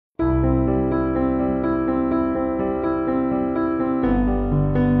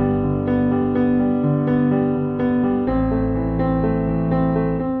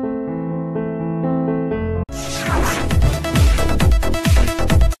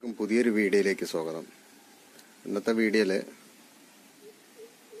പുതിയൊരു വീഡിയോയിലേക്ക് സ്വാഗതം. ഇന്നത്തെ വീഡിയോയിൽ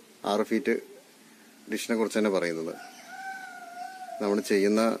 6 ഫീറ്റ് ഡിഷിനെ കുറിച്ച് തന്നെ പറയുന്നത്. നമ്മൾ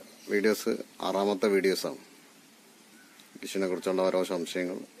ചെയ്യുന്ന വീഡിയോസ് 6ാമത്തെ വീഡിയോസാണ്. ഡിഷിനെ കുറിച്ചുള്ള ഓരോ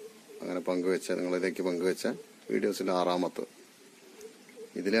സംശയങ്ങൾ അങ്ങനെ നിങ്ങളിലേക്ക് പങ്കുവെച്ച വീഡിയോസിൽ 6ാമത്തെ.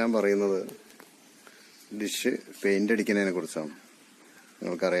 ഇതിൽ ഞാൻ പറയുന്നത് ഡിഷ് പെയിന്റ് അടിക്കുന്നതിനെ കുറിച്ചാണ്.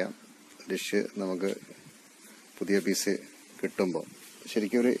 നിങ്ങൾക്കറിയാം, ഡിഷ് നമുക്ക് പുതിയ പീസ് കിട്ടുമ്പോൾ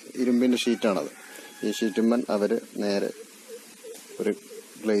ശരിക്കും ഒരു ഇരുമ്പിൻ്റെ ഷീറ്റാണത്. ഈ ഷീറ്റുമ്മൻ അവർ നേരെ ഒരു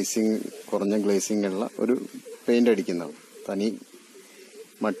കുറഞ്ഞ ഗ്ലേസിംഗ് ഉള്ള ഒരു പെയിന്റ് അടിക്കുന്നതാണ്. തനി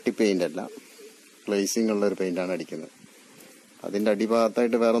മട്ടി പെയിന്റ് അല്ല, ഗ്ലേസിംഗ് ഉള്ള ഒരു പെയിന്റാണ് അടിക്കുന്നത്. അതിൻ്റെ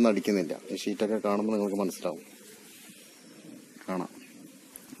അടിഭാഗത്തായിട്ട് വേറെ ഒന്നും അടിക്കുന്നില്ല. ഈ ഷീറ്റൊക്കെ കാണുമ്പോൾ നിങ്ങൾക്ക് മനസ്സിലാവും, കാണാം,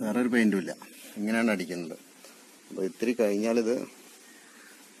 വേറൊരു പെയിന്റും ഇല്ല. ഇങ്ങനെയാണ് അടിക്കുന്നത്. അപ്പോൾ ഇത്തിരി കഴിഞ്ഞാലിത്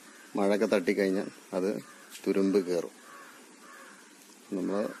മഴയൊക്കെ തട്ടിക്കഴിഞ്ഞാൽ അത് തുരുമ്പ് കയറും.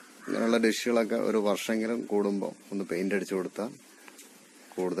 നമ്മൾ ഇങ്ങനെയുള്ള ഡിഷുകളൊക്കെ ഒരു വർഷമെങ്കിലും കൂടുമ്പോൾ ഒന്ന് പെയിന്റ് അടിച്ചു കൊടുത്താൽ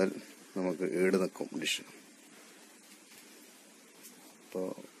കൂടുതൽ നമുക്ക് ഈട് നിൽക്കും ഡിഷ്. അപ്പോൾ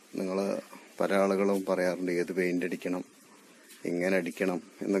നിങ്ങൾ പല ആളുകളും പറയാറുണ്ട് ഏത് പെയിന്റ് അടിക്കണം, എങ്ങനെ അടിക്കണം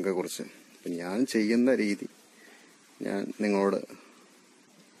എന്നൊക്കെ കുറിച്ച്. അപ്പം ഞാൻ ചെയ്യുന്ന രീതി ഞാൻ നിങ്ങളോട്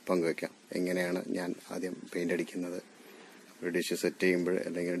പങ്കുവെക്കാം. എങ്ങനെയാണ് ഞാൻ ആദ്യം പെയിന്റ് അടിക്കുന്നത്, ഒരു ഡിഷ് സെറ്റ് ചെയ്യുമ്പോൾ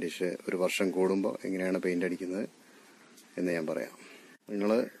അല്ലെങ്കിൽ ഡിഷ് ഒരു വർഷം കൂടുമ്പോൾ എങ്ങനെയാണ് പെയിന്റ് അടിക്കുന്നത് എന്ന് ഞാൻ പറയാം.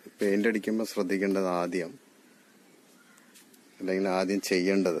 നിങ്ങൾ പെയിന്റ് അടിക്കുമ്പോൾ ശ്രദ്ധിക്കേണ്ടത് ആദ്യം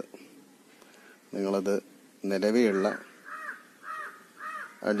ചെയ്യേണ്ടത്, നിങ്ങളത് നിലവിലുള്ള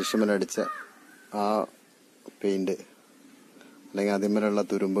ഡിഷുമേലടിച്ച ആ പെയിന്റ് അല്ലെങ്കിൽ അതിന്മേലുള്ള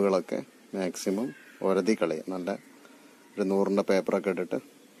തുരുമ്പുകളൊക്കെ മാക്സിമം ഒരതി കളയും. നല്ല ഒരു 100ന്റെ പേപ്പറൊക്കെ ഇട്ടിട്ട്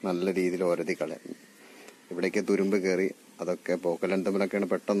നല്ല രീതിയിൽ ഒരതി കളയും. ഇവിടേക്ക് തുരുമ്പ് കയറി അതൊക്കെ പോക്കലെന്തമ്മിലൊക്കെയാണ്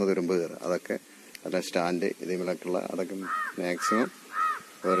പെട്ടെന്ന് തുരുമ്പ് കയറുക. അതൊക്കെ അല്ല സ്റ്റാൻഡ് ഇതിമേലൊക്കെയുള്ള അതൊക്കെ മാക്സിമം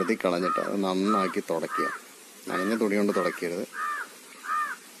വെറുതെ കളഞ്ഞിട്ട് അത് നന്നാക്കി തുടയ്ക്കുക. നനഞ്ഞ തുണി കൊണ്ട് തുടയ്ക്കരുത്,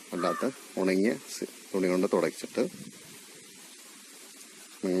 അല്ലാത്ത ഉണങ്ങിയ തുണി കൊണ്ട് തുടച്ചിട്ട്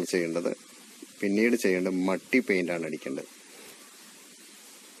നിങ്ങൾ പിന്നീട് ചെയ്യേണ്ടത് മട്ടി പെയിന്റാണ് അടിക്കേണ്ടത്.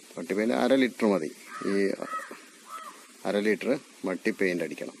 മട്ടി പെയിന്റ് 1/2 ലിറ്റർ മതി. ഈ 1/2 ലിറ്റർ മട്ടി പെയിന്റ്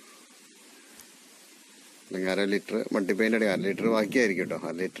അടിക്കണം. അല്ലെങ്കിൽ 1/2 ലിറ്റർ മട്ടി പെയിന്റ് അടിക്കുക. 1/2 ലിറ്റർ ബാക്കിയായിരിക്കും കേട്ടോ.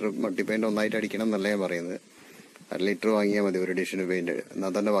 1/2 ലിറ്റർ മട്ടി പെയിന്റ് ഒന്നായിട്ട് അടിക്കണം എന്നല്ല ഞാൻ പറയുന്നത്. 1/2 ലിറ്റർ വാങ്ങിയാൽ മതി ഒരു ഡിഷിന് പെയിന്റ്,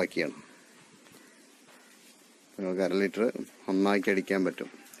 എന്നാൽ തന്നെ ബാക്കിയാണ്. നിങ്ങൾക്ക് 1/2 ലിറ്റർ ഒന്നാക്കി അടിക്കാൻ പറ്റും.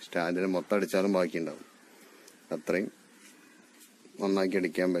 സ്റ്റാൻഡിന് മൊത്തം അടിച്ചാലും ബാക്കിയുണ്ടാവും. അത്രയും ഒന്നാക്കി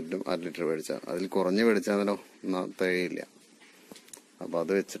അടിക്കാൻ പറ്റും 1/2 ലിറ്റർ മേടിച്ചാൽ. അതിൽ കുറഞ്ഞ് മേടിച്ചാലോ തികയില്ല. അപ്പോൾ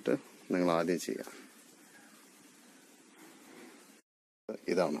അത് വെച്ചിട്ട് നിങ്ങൾ ആദ്യം ചെയ്യുക.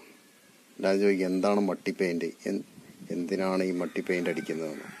 ഇതാണ് ഞാൻ ചോദിക്കുക, എന്താണ് മട്ടി പെയിന്റ്, എന്തിനാണ് ഈ മട്ടി പെയിന്റ്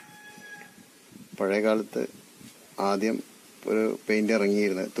അടിക്കുന്നതെന്ന്. പഴയ കാലത്ത് ആദ്യം ഒരു പെയിന്റ്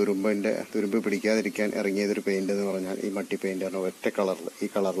ഇറങ്ങിയിരുന്നത് തുരുമ്പ് പിടിക്കാതിരിക്കാൻ ഇറങ്ങിയതൊരു പെയിന്റ് എന്ന് പറഞ്ഞാൽ ഈ മട്ടി പെയിന്റ് ആണ്. ഒറ്റ കളറിൽ, ഈ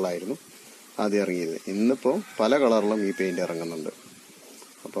കളറിലായിരുന്നു ആദ്യം ഇറങ്ങിയത്. ഇന്നിപ്പോൾ പല കളറിലും ഈ പെയിന്റ് ഇറങ്ങുന്നുണ്ട്.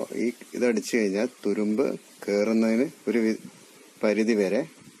 അപ്പോൾ ഇതടിച്ചു കഴിഞ്ഞാൽ തുരുമ്പ് കയറുന്നതിന് ഒരു പരിധി വരെ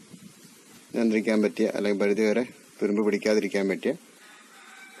നിയന്ത്രിക്കാൻ പറ്റിയ, അല്ലെങ്കിൽ പരിധി വരെ തുരുമ്പ് പിടിക്കാതിരിക്കാൻ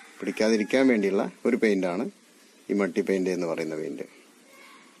വേണ്ടിയുള്ള ഒരു പെയിന്റാണ് ഈ മട്ടി പെയിന്റ് എന്ന് പറയുന്ന പെയിന്റ്.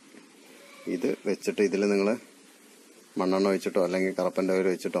 ഇത് വെച്ചിട്ട് ഇതിൽ നിങ്ങൾ മണ്ണെണ്ണ വെച്ചിട്ടോ അല്ലെങ്കിൽ കറുപ്പൻ്റെ ഓയിൽ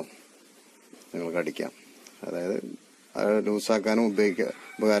വെച്ചിട്ടോ നിങ്ങൾക്ക് അടിക്കാം. അതായത് ലൂസാക്കാനും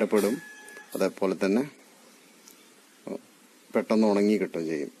ഉപകാരപ്പെടും. അതേപോലെ തന്നെ പെട്ടെന്ന് ഉണങ്ങി കിട്ടും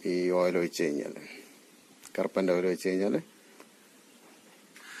ചെയ്യും. ഈ ഓയിൽ ഒഴിച്ച് കഴിഞ്ഞാൽ, കറുപ്പൻ്റെ ഓയിൽ ഒഴിച്ച് കഴിഞ്ഞാൽ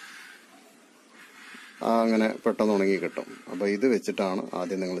അങ്ങനെ പെട്ടെന്ന് ഉണങ്ങി കിട്ടും. അപ്പോൾ ഇത് വെച്ചിട്ടാണ്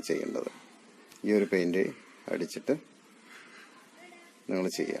ആദ്യം നിങ്ങൾ ചെയ്യേണ്ടത്. ഈ ഒരു പെയിന്റ് അടിച്ചിട്ട് നിങ്ങൾ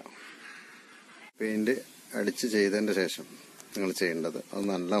ചെയ്യുക. പെയിന്റ് അടിച്ച് ചെയ്തതിൻ്റെ ശേഷം നിങ്ങൾ ചെയ്യേണ്ടത്, അത്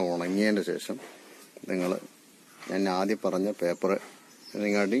നല്ല ഉണങ്ങിയതിൻ്റെ ശേഷം ഞാൻ ആദ്യം പറഞ്ഞ പേപ്പർ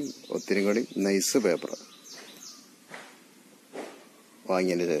ഒത്തിരി കൂടി നൈസ് പേപ്പർ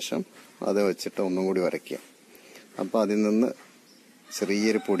വാങ്ങിയതിന് ശേഷം അത് വെച്ചിട്ട് ഒന്നും കൂടി വരയ്ക്കുക. അപ്പോൾ അതിൽ നിന്ന്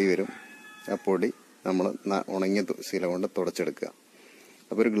ചെറിയൊരു പൊടി വരും. ആ പൊടി നമ്മൾ ഉണങ്ങിയ ശീല കൊണ്ട് തുടച്ചെടുക്കുക.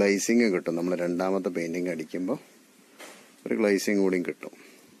 അപ്പോൾ ഒരു ഗ്ലേസിങ് കിട്ടും. നമ്മൾ 2ാമത്തെ പെയിന്റിങ് അടിക്കുമ്പോൾ ഒരു ഗ്ലേസിങ് കൂടിയും കിട്ടും.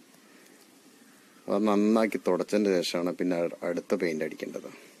 അത് നന്നാക്കി തുടച്ചതിന് ശേഷമാണ് പിന്നെ അടുത്ത പെയിന്റ് അടിക്കേണ്ടത്.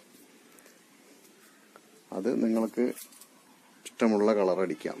 അത് നിങ്ങൾക്ക് ഇഷ്ടമുള്ള കളർ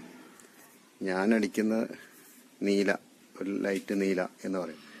അടിക്കാം. ഞാൻ അടിക്കുന്ന നീല, ഒരു ലൈറ്റ് നീല എന്ന്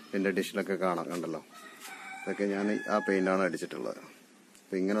പറയും. എൻ്റെ ഡിഷിലൊക്കെ കാണാം, കണ്ടല്ലോ. അതൊക്കെ ഞാൻ ആ പെയിന്റാണ് അടിച്ചിട്ടുള്ളത്.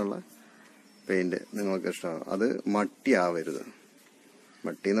 അപ്പം ഇങ്ങനെയുള്ള പെയിന്റ് നിങ്ങൾക്ക് ഇഷ്ടമാണ്. അത് മട്ടി ആവരുത്.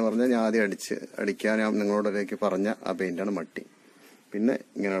 മട്ടി എന്ന് പറഞ്ഞാൽ ഞാൻ ആദ്യം അടിക്കാൻ നിങ്ങളോടേക്ക് പറഞ്ഞ ആ പെയിന്റാണ് മട്ടി. പിന്നെ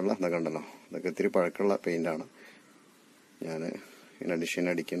ഇങ്ങനെയുള്ള ഇതൊക്കെ ഉണ്ടല്ലോ, ഇതൊക്കെ ഇത്തിരി പഴക്കമുള്ള പെയിന്റാണ്. ഞാൻ ഇങ്ങനെ ഡിഷിന്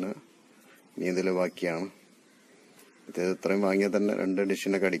അടിക്കുന്ന ഇതിൽ ബാക്കിയാണ്. ഇത് ഇത്രയും വാങ്ങിയാൽ തന്നെ 2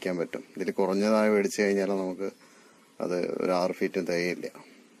 ഡിഷിനൊക്കെ അടിക്കാൻ പറ്റും. ഇതിൽ കുറഞ്ഞതായി മേടിച്ചു കഴിഞ്ഞാൽ നമുക്ക് അത് ഒരു 6 ഫീറ്റും തികയില്ല.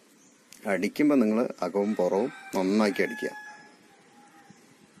 അടിക്കുമ്പോൾ നിങ്ങൾ അകവും പുറവും നന്നാക്കി അടിക്കുക.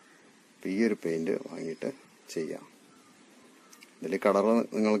 ഈ ഒരു പെയിന്റ് വാങ്ങിയിട്ട് ചെയ്യാം. ഇതിൽ കളറ്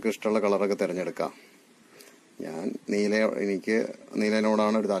നിങ്ങൾക്ക് ഇഷ്ടമുള്ള കളറൊക്കെ തിരഞ്ഞെടുക്കാം. എനിക്ക്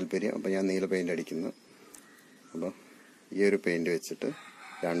നീലനോടാണ് ഒരു താല്പര്യം. അപ്പം ഞാൻ നീല പെയിന്റ് അടിക്കുന്നത്. അപ്പോൾ ഈ ഒരു പെയിന്റ് വെച്ചിട്ട്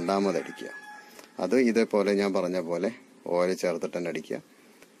രണ്ടാമത് അടിക്കുക. അത് ഇതേപോലെ ഞാൻ പറഞ്ഞ പോലെ ഓയിൽ ചേർത്തിട്ട് തന്നെ അടിക്കുക.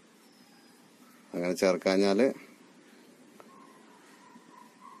 അങ്ങനെ ചേർക്കാഞ്ഞാൽ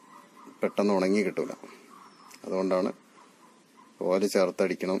പെട്ടെന്ന് ഉണങ്ങി കിട്ടൂല. അതുകൊണ്ടാണ് ഓയിൽ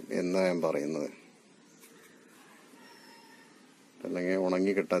ചേർത്തടിക്കണം എന്ന് ഞാൻ പറയുന്നത്. അല്ലെങ്കിൽ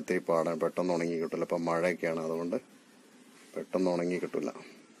ഉണങ്ങി കിട്ടാത്ത പാടാൻ പെട്ടെന്ന് ഉണങ്ങി കിട്ടില്ല. ഇപ്പം മഴയൊക്കെയാണ്, അതുകൊണ്ട് പെട്ടെന്ന് ഉണങ്ങി കിട്ടില്ല.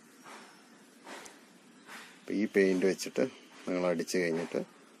 അപ്പം ഈ പെയിന്റ് വെച്ചിട്ട് നിങ്ങൾ അടിച്ചു കഴിഞ്ഞിട്ട്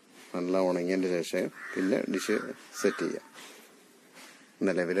നല്ല ഉണങ്ങിയതിൻ്റെ ശേഷം പിന്നെ ഡിഷ് സെറ്റ് ചെയ്യാം.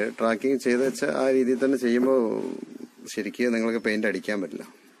 നിലവിൽ ട്രാക്കിങ് ചെയ്ത് വെച്ച ആ രീതിയിൽ തന്നെ ചെയ്യുമ്പോൾ ശരിക്കും നിങ്ങൾക്ക് പെയിന്റ് അടിക്കാൻ പറ്റില്ല.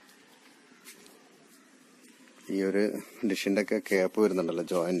 ഈ ഒരു ഡിഷിൻ്റെ ഒക്കെ ക്യാപ്പ് വരുന്നുണ്ടല്ലോ,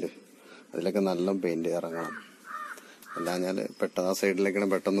 ജോയിന്റ്, അതിലൊക്കെ നല്ല പെയിന്റ് ഇറങ്ങണം. അല്ലാഞ്ഞാൽ പെട്ടെന്ന് ആ സൈഡിലേക്കാണ്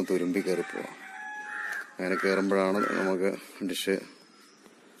പെട്ടെന്ന് തുരുമ്പി കയറി പോവാം. അങ്ങനെ കയറുമ്പോഴാണ് ഡിഷ്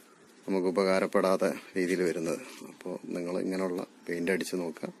നമുക്ക് ഉപകാരപ്പെടാത്ത രീതിയിൽ വരുന്നത്. അപ്പോൾ നിങ്ങൾ ഇങ്ങനെയുള്ള പെയിന്റ് അടിച്ച്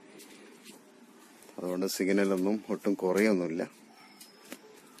നോക്കുക. അതുകൊണ്ട് സിഗ്നലൊന്നും ഒട്ടും കുറയൊന്നുമില്ല.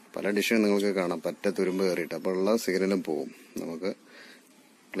 പല ഡിഷും നിങ്ങൾക്ക് കാണാം പറ്റ തുരുമ്പ് കയറിയിട്ട്, അപ്പോൾ ഉള്ള സിഗ്നലും പോവും. നമുക്ക്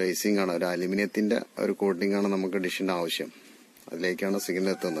ഗ്ലേസിംഗ് ആണ്, ഒരു അലുമിനിയത്തിന്റെ ഒരു കോട്ടിംഗ് ആണ് നമുക്ക് ഡിഷിന്റെ ആവശ്യം. അതിലേക്കാണ് സിഗ്നൽ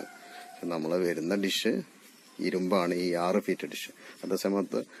എത്തുന്നത്. നമ്മൾ വരുന്ന ഡിഷ് ഇരുമ്പാണ്, ഈ 6 ഫീറ്റ് ഡിഷ്.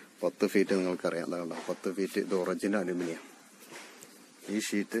 അതേസമയത്ത് 10 ഫീറ്റ് നിങ്ങൾക്കറിയാം, അതാണ് 10 ഫീറ്റ്. ഇത് ഒറിജിനൽ അലുമിനിയം. ഈ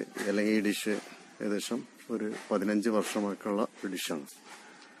ഷീറ്റ് അല്ലെങ്കിൽ ഈ ഡിഷ് ഏകദേശം ഒരു 15 വർഷമൊക്കെയുള്ള ഒരു ഡിഷാണ്.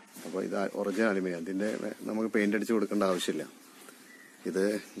 അപ്പോൾ ഇത് ഒറിജിനൽ അലുമിനിയം. അതിന്റെ നമുക്ക് പെയിന്റ് അടിച്ച് കൊടുക്കേണ്ട ആവശ്യമില്ല. ഇത്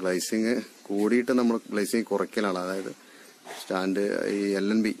ഗ്ലേസിങ് കൂടിയിട്ട് നമ്മൾ ഗ്ലേസിങ് കുറയ്ക്കലാണ്. അതായത് സ്റ്റാൻഡ് ഈ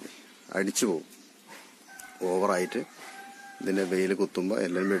LNB അടിച്ചു പോകും. ഓവറായിട്ട് ഇതിന്റെ വെയിൽ കുത്തുമ്പോൾ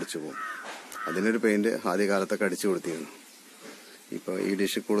LNB അടിച്ചു പോകും. അതിനൊരു പെയിന്റ് ആദ്യകാലത്തൊക്കെ അടിച്ചു കൊടുത്തിരുന്നു. ഇപ്പോൾ ഈ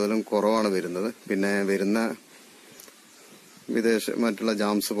ഡിഷ് കൂടുതലും കുറവാണ് വരുന്നത്. പിന്നെ വരുന്ന മറ്റുള്ള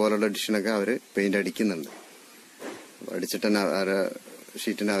ജാംസ് പോലുള്ള ഡിഷിനൊക്കെ അവർ പെയിന്റ് അടിക്കുന്നുണ്ട്. അടിച്ചിട്ട് തന്നെ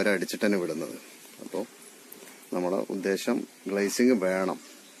ഷീറ്റിനെ അടിച്ചിട്ട് തന്നെ വിടുന്നത്. അപ്പോൾ നമ്മുടെ ഉദ്ദേശം ഗ്ലേസിങ് വേണം,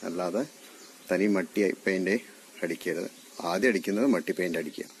 അല്ലാതെ തനി മട്ടി പെയിന്റ് അടിക്കരുത്. ആദ്യം അടിക്കുന്നത് മട്ടി പെയിന്റ്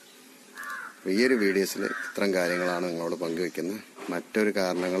അടിക്കുക. ഈ ഒരു വീഡിയോസിൽ ഇത്തരം കാര്യങ്ങളാണ് നിങ്ങളോട് പങ്കുവെക്കുന്നത്. മറ്റൊരു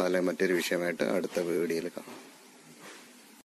കാരണങ്ങൾ അല്ലെങ്കിൽ മറ്റൊരു വിഷയമായിട്ട് അടുത്ത വീഡിയോയിൽ കാണാം.